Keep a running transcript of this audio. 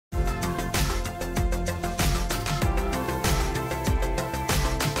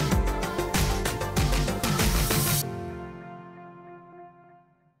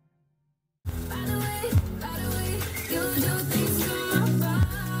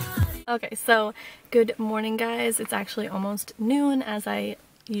Okay, so good morning guys. It's actually almost noon, as I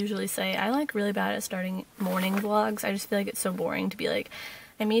usually say. I like really bad at starting morning vlogs. I just feel like it's so boring to be like,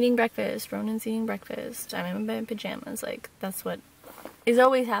 I'm eating breakfast, Ronan's eating breakfast, I'm in my pajamas. Like, that's what is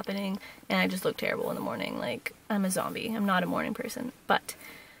always happening, and I just look terrible in the morning. Like, I'm a zombie. I'm not a morning person. But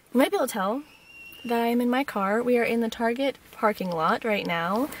you might be able to tell that I am in my car. We are in the Target parking lot right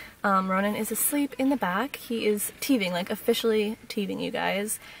now. Ronan is asleep in the back. He is teething, like officially teething, you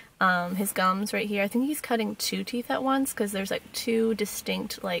guys. His gums right here. I think he's cutting 2 teeth at once because there's like 2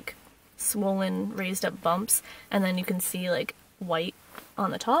 distinct like swollen raised up bumps, and then you can see like white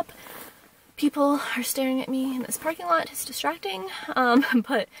on the top. People are staring at me in this parking lot. It's distracting.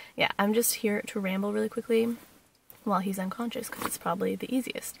 But yeah, I'm just here to ramble really quickly while he's unconscious because it's probably the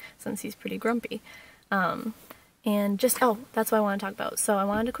easiest since he's pretty grumpy. And just, oh, that's what I want to talk about. So I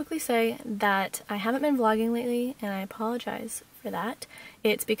wanted to quickly say that I haven't been vlogging lately, and I apologize for that.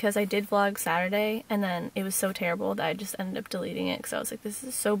 It's because I did vlog Saturday, and then it was so terrible that I just ended up deleting it because I was like, this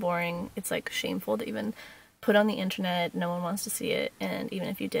is so boring. It's like shameful to even put on the internet. No one wants to see it, and even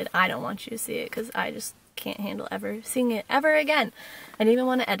if you did, I don't want you to see it because I just can't handle ever seeing it ever again. I didn't even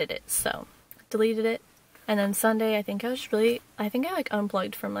want to edit it, so deleted it. And then Sunday, I think I like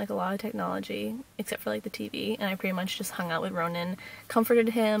unplugged from like a lot of technology, except for like the TV, and I pretty much just hung out with Ronan, comforted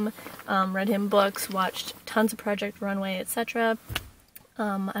him, read him books, watched tons of Project Runway, etc.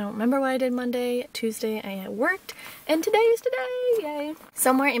 I don't remember what I did Monday. Tuesday I worked, and today is today, yay!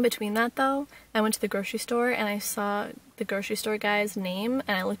 Somewhere in between that though, I went to the grocery store and I saw the grocery store guy's name,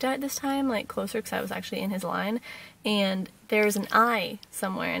 and I looked at it this time like closer because I was actually in his line, and there's an I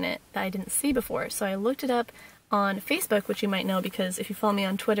somewhere in it that I didn't see before. So I looked it up on Facebook, which you might know because if you follow me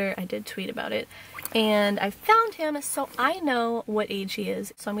on Twitter, I did tweet about it, and I found him, so I know what age he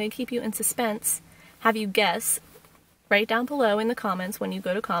is. So I'm going to keep you in suspense, have you guess. Write down below in the comments when you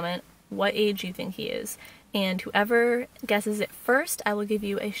go to comment what age you think he is, and whoever guesses it first, I will give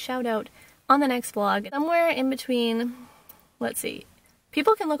you a shout out on the next vlog. Somewhere in between, let's see,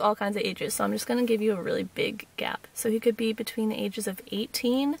 people can look all kinds of ages, so I'm just going to give you a really big gap. So he could be between the ages of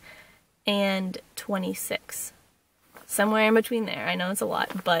 18 and 26. Somewhere in between there. I know it's a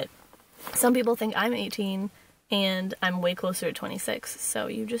lot, but some people think I'm 18 and I'm way closer to 26, so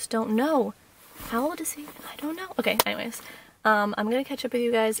you just don't know. How old is he? I don't know. Okay, anyways, I'm gonna catch up with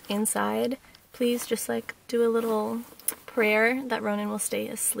you guys inside. Please just like do a little prayer that Ronan will stay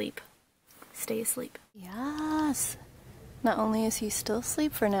asleep. Stay asleep. Yes! Not only is he still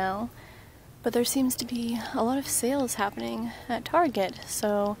asleep for now, but there seems to be a lot of sales happening at Target,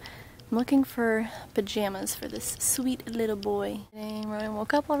 so I'm looking for pajamas for this sweet little boy. Ronan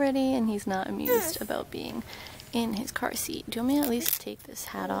woke up already and he's not amused about being in his car seat. Do you want me to at least take this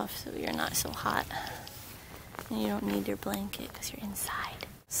hat off so you're not so hot and you don't need your blanket because you're inside?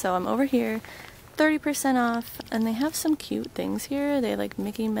 So I'm over here, 30% off, and they have some cute things here. They have like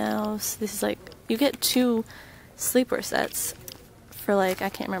Mickey Mouse. This is like, you get 2 sleepwear sets for like, I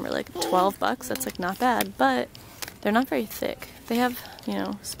can't remember, like 12 bucks. That's like not bad, but they're not very thick. They have, you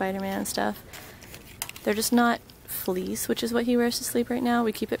know, Spider-Man stuff. They're just not fleece, which is what he wears to sleep right now.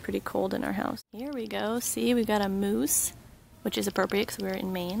 We keep it pretty cold in our house. Here we go. See, we got a moose, which is appropriate because we're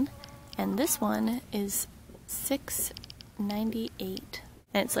in Maine. And this one is $6.98.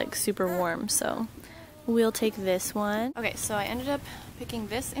 And it's like super warm, so we'll take this one. Okay, so I ended up picking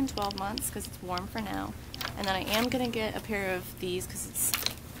this in 12 months because it's warm for now. And then I am gonna get a pair of these because it's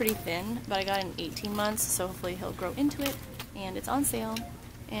pretty thin, but I got it in 18 months, so hopefully he'll grow into it. And it's on sale.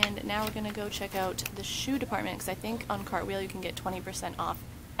 And now we're gonna go check out the shoe department because I think on Cartwheel you can get 20% off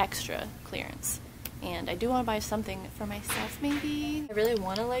extra clearance. And I do want to buy something for myself maybe. I really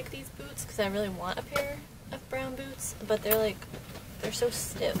want to like these boots because I really want a pair of brown boots, but they're so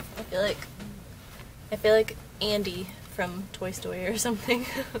stiff. I feel like Andy from Toy Story or something.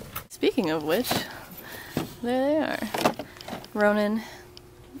 Speaking of which, there they are. Ronan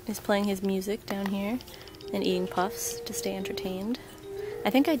is playing his music down here and eating puffs to stay entertained. I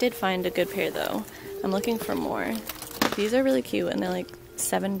think I did find a good pair though. I'm looking for more. These are really cute and they're like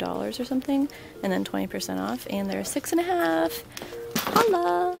 $7 or something, and then 20% off, and they're $6.50.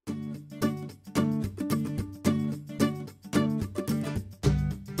 Holla!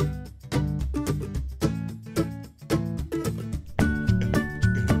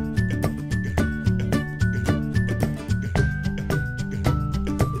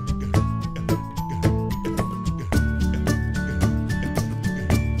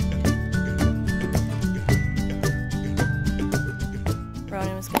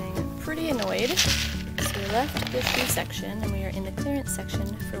 Annoyed, so we left the shoe section and we are in the clearance section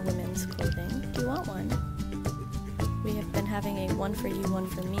for women's clothing. Do you want one? We have been having a one for you, one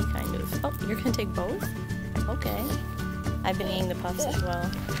for me kind of. Oh, you're gonna take both? Okay. I've been eating the puffs as well.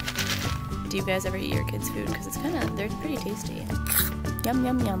 Do you guys ever eat your kids' food? Because they're pretty tasty. Yum,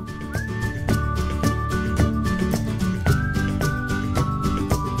 yum, yum.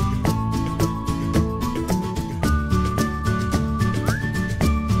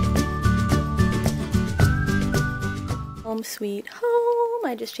 Home sweet home.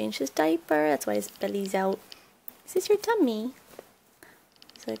 I just changed his diaper. That's why his belly's out. Is this your tummy?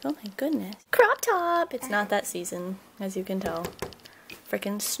 He's like, oh my goodness. Crop top! It's not that season, as you can tell.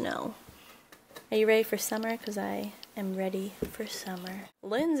 Frickin' snow. Are you ready for summer? Because I am ready for summer.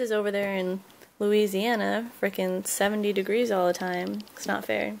 Lynn's is over there in Louisiana, frickin' 70 degrees all the time. It's not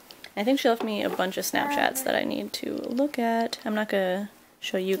fair. I think she left me a bunch of Snapchats that I need to look at. I'm not gonna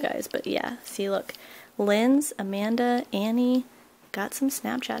show you guys, but yeah. See, look. Lynn's, Amanda, Annie got some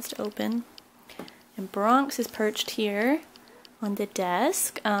Snapchats to open. And Bronx is perched here on the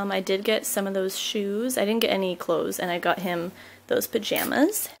desk. I did get some of those shoes. I didn't get any clothes, and I got him those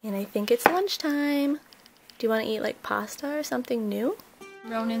pajamas. And I think it's lunchtime. Do you want to eat like pasta or something new?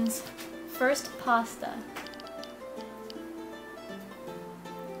 Ronan's first pasta.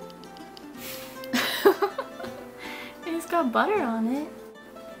 It's got butter on it.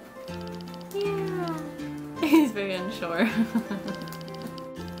 Yeah. He's very unsure.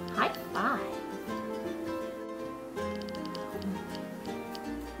 High five.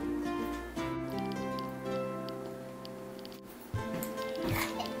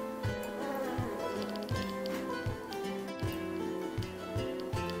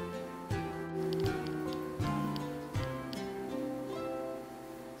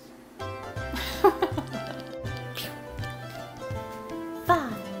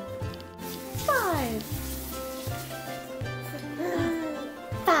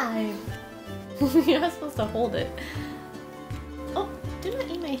 You're not supposed to hold it. Oh, do not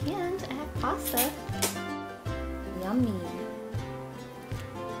eat my hand. I have pasta. Yummy.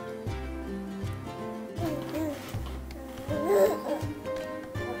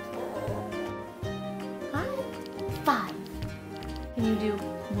 High five. Can you do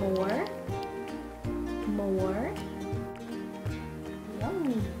more? More?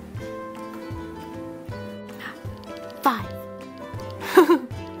 Yummy. Five.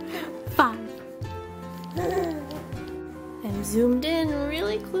 Five. And zoomed in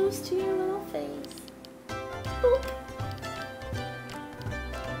really close to your little face. Boop.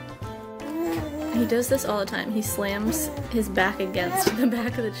 He does this all the time. He slams his back against the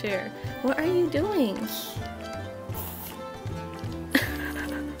back of the chair. What are you doing?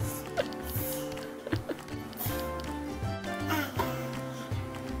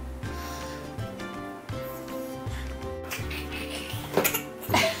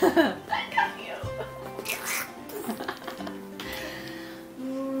 I got you.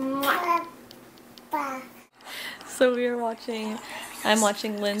 So I'm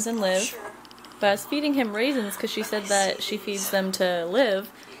watching Lynn's and Liv, but I was feeding him raisins because she said that she feeds them to Liv,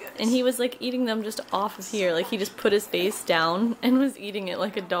 and he was like eating them just off of here. Like he just put his face down and was eating it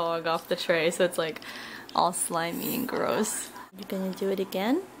like a dog off the tray, so it's like all slimy and gross. You gonna do it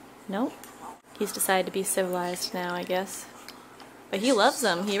again? Nope. He's decided to be civilized now, I guess. But he loves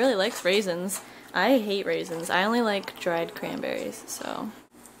them. He really likes raisins. I hate raisins. I only like dried cranberries, so.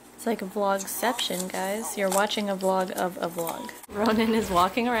 It's like a vlogception, guys. You're watching a vlog of a vlog. Ronan is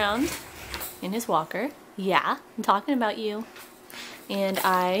walking around in his walker. Yeah, I'm talking about you. And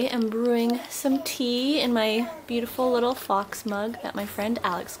I am brewing some tea in my beautiful little fox mug that my friend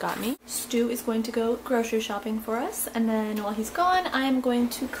Alex got me. Stu is going to go grocery shopping for us, and then while he's gone, I am going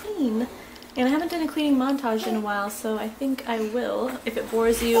to clean. And I haven't done a cleaning montage in a while, so I think I will. If it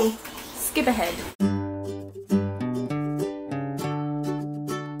bores you, skip ahead.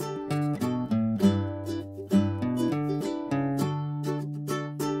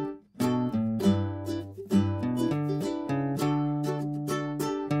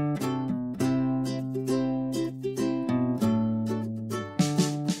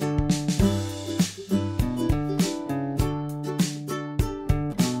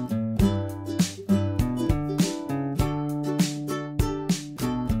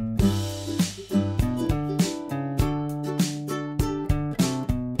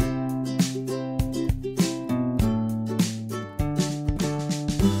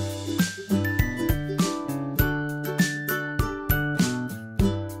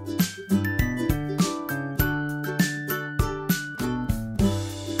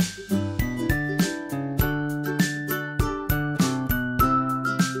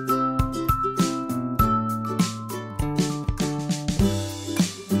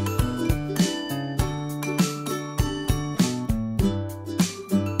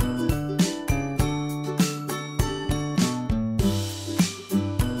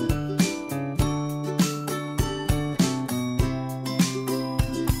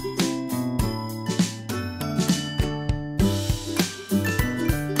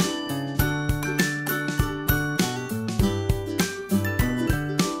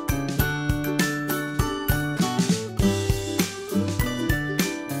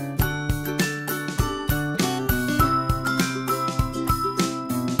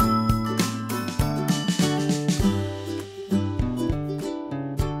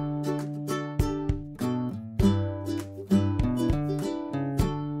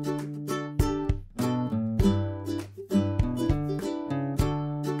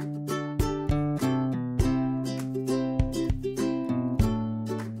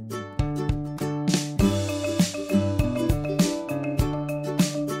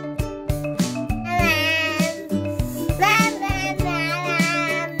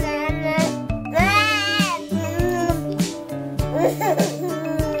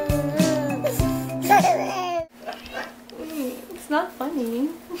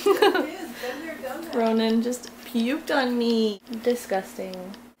 puked on me. Disgusting.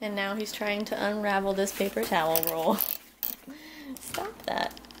 And now he's trying to unravel this paper towel roll. Stop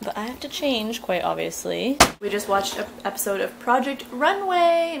that. But I have to change, quite obviously. We just watched an episode of Project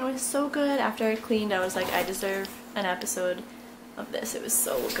Runway, and it was so good. After I cleaned, I was like, I deserve an episode of this. It was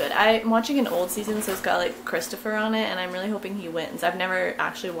so good. I'm watching an old season, so it's got like Christopher on it, and I'm really hoping he wins. I've never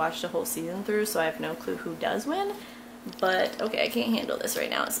actually watched a whole season through, so I have no clue who does win. But, okay, I can't handle this right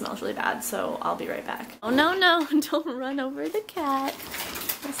now. It smells really bad, so I'll be right back. Oh, no, no, don't run over the cat.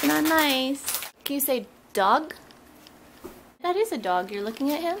 That's not nice. Can you say dog? That is a dog. You're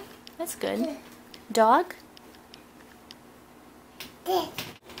looking at him? That's good. Dog?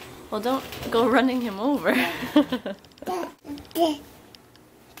 Well, don't go running him over.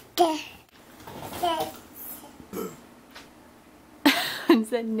 Is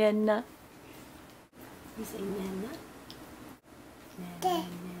that Nana? You say Nana? Nana,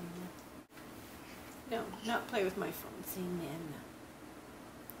 Nana. No, not play with my phone. Say Nana.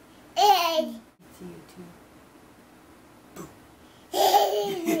 See you too.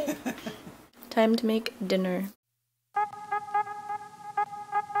 Time to make dinner.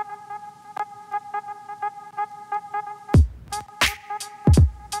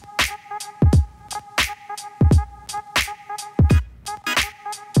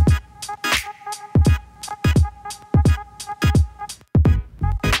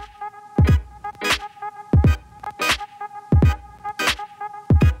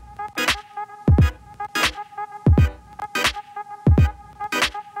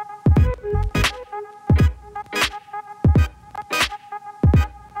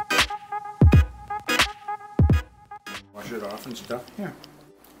 Wash it off and stuff. Yeah.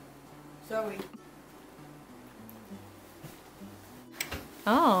 Zoe.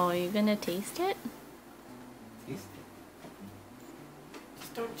 Oh, are you gonna taste it? Taste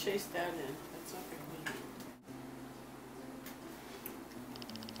Just don't chase that in. That's not good.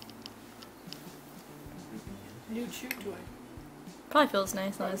 New chew toy. Probably feels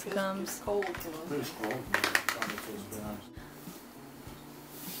nice when this comes. It's cold, you know. It's cold. Probably feels good.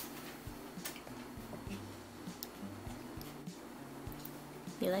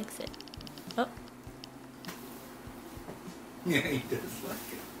 He likes it. Oh, Yeah, he does like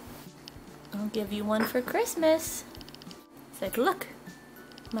it. I'll give you one for Christmas. He's like, look,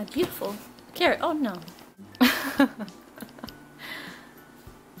 my beautiful carrot. Oh no.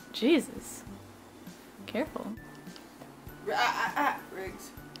 Jesus. Careful.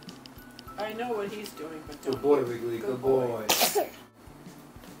 Riggs. I know what he's doing, but Good don't. boy, Wrigley. Good boy.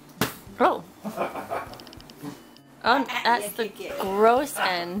 Oh. Oh, that's the gross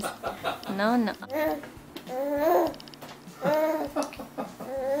end. No, no.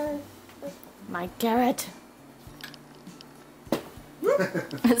 My carrot.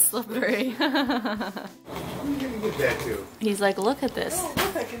 It's slippery. I'm gonna get that too. He's like, look at this.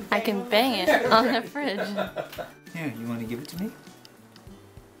 Oh, look, I can bang it on the fridge. Here, you want to give it to me?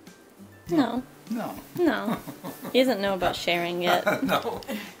 No. No. No. He doesn't know about sharing yet. No,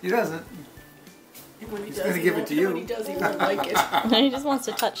 he doesn't. When he He's does, gonna he give it won't- to you. When he does, he won't like it. He just wants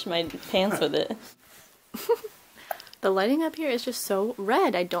to touch my pants with it. The lighting up here is just so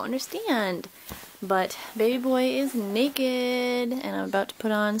red. I don't understand. But baby boy is naked, and I'm about to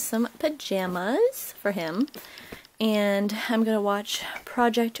put on some pajamas for him. And I'm gonna watch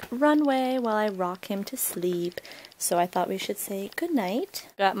Project Runway while I rock him to sleep. So I thought we should say goodnight.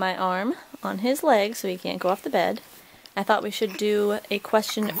 Got my arm on his leg so he can't go off the bed. I thought we should do a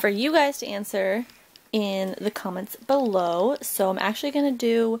question for you guys to answer in the comments below. So I'm actually gonna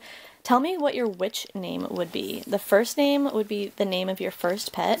do, tell me what your witch name would be. The first name would be the name of your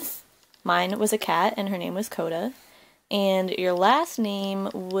first pet. Mine was a cat and her name was Coda. And your last name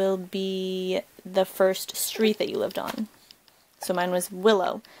will be the first street that you lived on. So mine was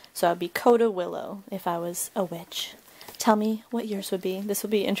Willow. So I'd be Coda Willow if I was a witch. Tell me what yours would be. This will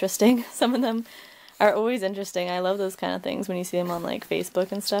be interesting. Some of them are always interesting. I love those kind of things when you see them on like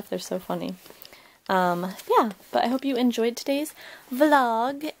Facebook and stuff. They're so funny. Yeah, but I hope you enjoyed today's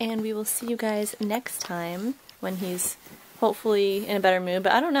vlog, and we will see you guys next time when he's hopefully in a better mood.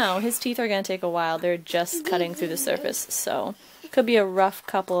 But I don't know, his teeth are going to take a while. They're just cutting through the surface, so it could be a rough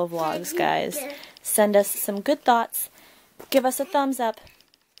couple of vlogs, guys. Send us some good thoughts, give us a thumbs up,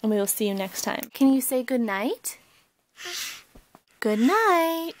 and we will see you next time. Can you say good night? Good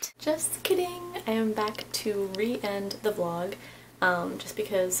night! Just kidding. I am back to re-end the vlog. Just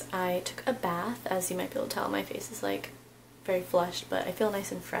because I took a bath. As you might be able to tell, my face is like very flushed, but I feel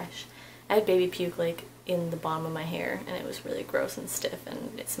nice and fresh. I had baby puke like in the bottom of my hair, and it was really gross and stiff,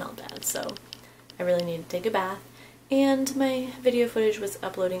 and it smelled bad, so I really needed to take a bath. And my video footage was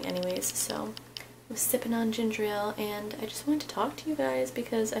uploading anyways, so was sipping on ginger ale, and I just wanted to talk to you guys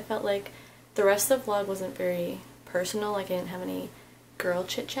because I felt like the rest of the vlog wasn't very personal, like I didn't have any girl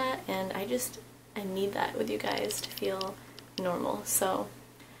chit chat, and I need that with you guys to feel normal. So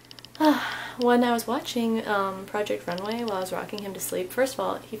when I was watching Project Runway while I was rocking him to sleep, first of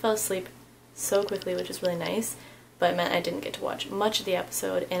all, he fell asleep so quickly, which was really nice, but it meant I didn't get to watch much of the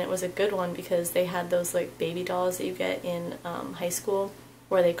episode, and it was a good one because they had those like baby dolls that you get in high school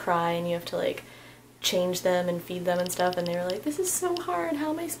where they cry and you have to like change them and feed them and stuff, and they were like, this is so hard,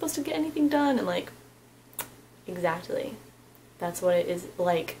 how am I supposed to get anything done? And like, exactly, that's what it is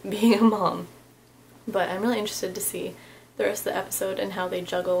like being a mom. But I'm really interested to see the rest of the episode and how they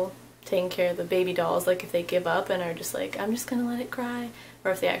juggle taking care of the baby dolls, like if they give up and are just like, I'm just gonna let it cry, or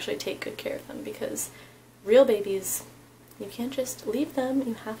if they actually take good care of them, because real babies, you can't just leave them,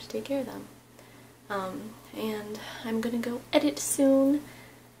 you have to take care of them. And I'm gonna go edit soon.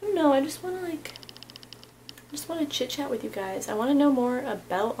 I don't know, I just want to chit chat with you guys. I want to know more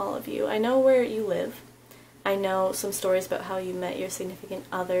about all of you. I know where you live. I know some stories about how you met your significant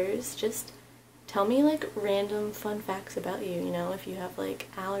others. Just tell me like random fun facts about you, you know, if you have like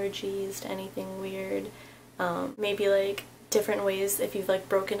allergies to anything weird. Maybe like different ways if you've like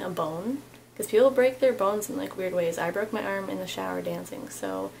broken a bone. Because people break their bones in like weird ways. I broke my arm in the shower dancing,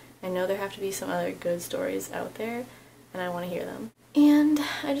 so I know there have to be some other good stories out there, and I want to hear them. And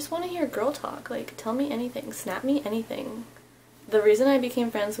I just want to hear girl talk. Like, tell me anything. Snap me anything. The reason I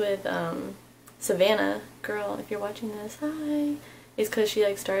became friends with Savannah, girl, if you're watching this, hi, is because she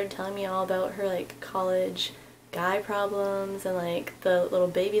like started telling me all about her like college guy problems and like the little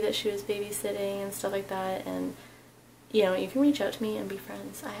baby that she was babysitting and stuff like that. And you know, you can reach out to me and be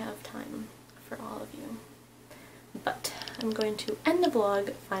friends. I have time for all of you. But I'm going to end the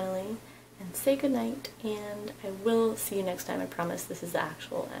vlog finally and say goodnight, and I will see you next time. I promise this is the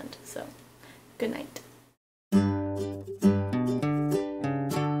actual end. So, good night.